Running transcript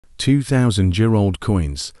2,000-year-old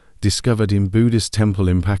coins discovered in Buddhist temple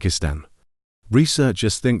in Pakistan.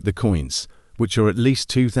 Researchers think the coins, which are at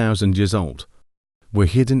least 2,000 years old, were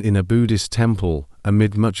hidden in a Buddhist temple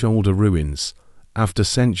amid much older ruins. After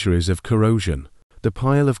centuries of corrosion, the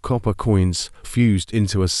pile of copper coins fused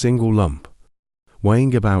into a single lump,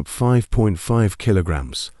 weighing about 5.5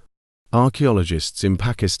 kilograms. Archaeologists in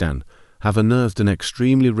Pakistan have unearthed an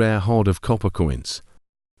extremely rare hoard of copper coins,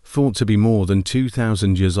 thought to be more than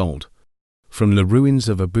 2,000 years old, from the ruins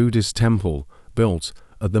of a Buddhist temple built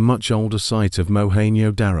at the much older site of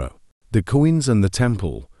Mohenjo Daro. The coins and the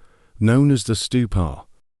temple, known as the stupa,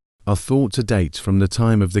 are thought to date from the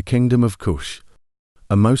time of the Kingdom of Kush,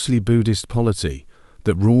 a mostly Buddhist polity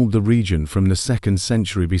that ruled the region from the 2nd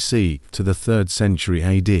century BC to the 3rd century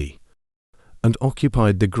AD, and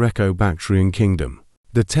occupied the Greco-Bactrian kingdom.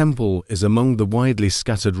 The temple is among the widely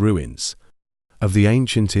scattered ruins of the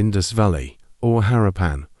ancient Indus Valley, or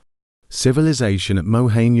Harappan, civilization at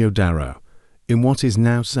Mohenjo Daro, in what is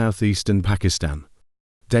now southeastern Pakistan,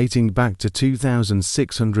 dating back to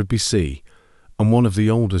 2600 BC and one of the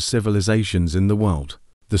oldest civilizations in the world.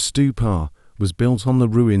 The stupa was built on the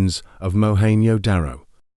ruins of Mohenjo Daro,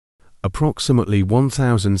 approximately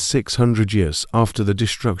 1,600 years after the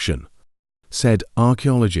destruction, said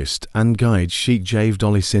archaeologist and guide Sheikh Javed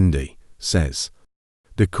Ali Sindhi, says.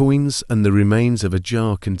 The coins and the remains of a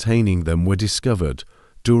jar containing them were discovered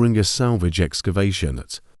during a salvage excavation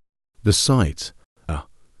at the site.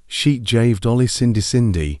 Sheikh Javed Ali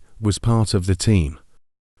Sindhi was part of the team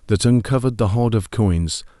that uncovered the hoard of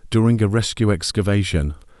coins during a rescue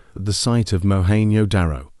excavation at the site of Mohenjo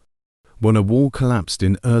Daro. When a wall collapsed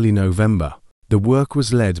in early November, the work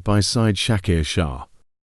was led by Syed Shakir Shah,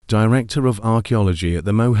 director of archaeology at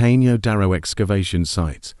the Mohenjo Daro excavation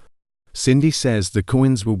site. Sindhi says the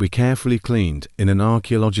coins will be carefully cleaned in an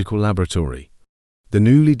archaeological laboratory. The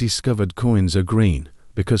newly discovered coins are green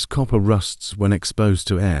because copper rusts when exposed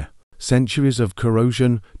to air. Centuries of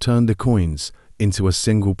corrosion turned the coins into a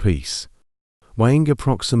single piece, weighing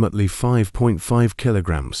approximately 5.5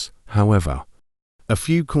 kilograms. However, a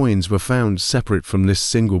few coins were found separate from this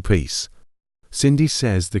single piece. Sindhi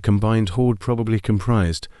says the combined hoard probably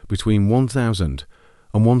comprised between 1,000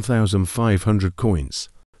 and 1,500 coins.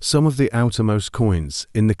 Some of the outermost coins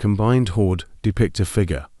in the combined hoard depict a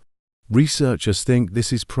figure. Researchers think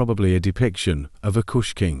this is probably a depiction of a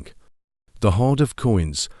Kush king. The hoard of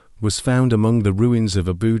coins was found among the ruins of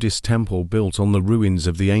a Buddhist temple built on the ruins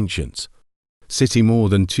of the ancient city more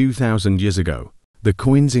than 2,000 years ago. The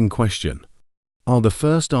coins in question are the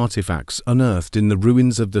first artifacts unearthed in the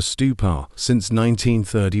ruins of the stupa since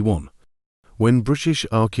 1931, when British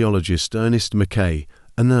archaeologist Ernest MacKay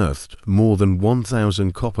unearthed more than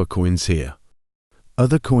 1,000 copper coins here.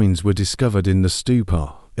 Other coins were discovered in the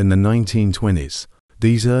stupa in the 1920s.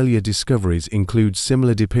 These earlier discoveries include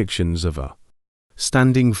similar depictions of a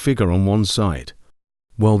standing figure on one side,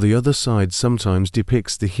 while the other side sometimes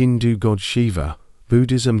depicts the Hindu god Shiva.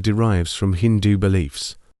 Buddhism derives from Hindu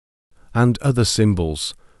beliefs and other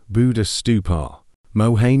symbols. Buddha stupa.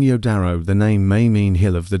 Mohenjo Daro, the name may mean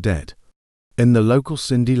Hill of the Dead, in the local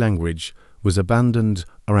Sindhi language, was abandoned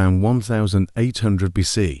around 1800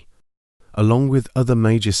 BC, along with other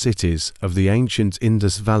major cities of the ancient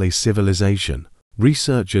Indus Valley civilization.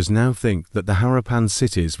 Researchers now think that the Harappan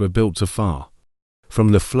cities were built afar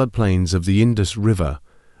from the floodplains of the Indus River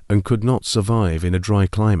and could not survive in a dry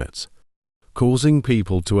climate, causing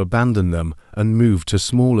people to abandon them and move to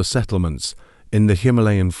smaller settlements in the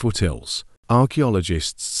Himalayan foothills.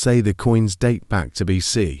 Archaeologists say the coins date back to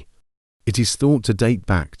BC. It is thought to date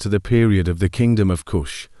back to the period of the Kingdom of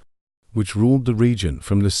Kush, which ruled the region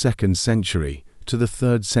from the 2nd century to the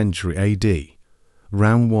 3rd century AD,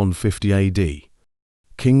 around 150 AD.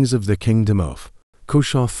 Kings of the Kingdom of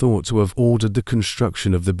Kush are thought to have ordered the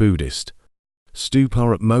construction of the Buddhist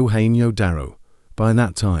stupa at Mohenjo Daro. By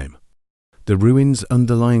that time, the ruins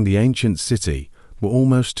underlying the ancient city were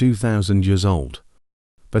almost 2,000 years old,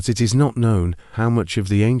 but it is not known how much of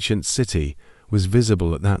the ancient city was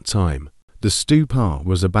visible at that time. The stupa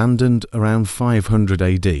was abandoned around 500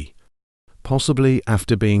 AD, possibly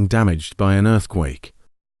after being damaged by an earthquake,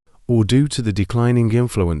 or due to the declining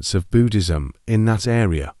influence of Buddhism in that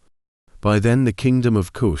area. By then the Kingdom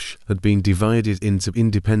of Kush had been divided into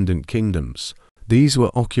independent kingdoms. These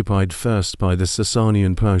were occupied first by the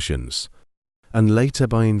Sasanian Persians, and later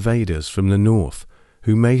by invaders from the north,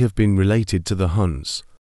 who may have been related to the Huns.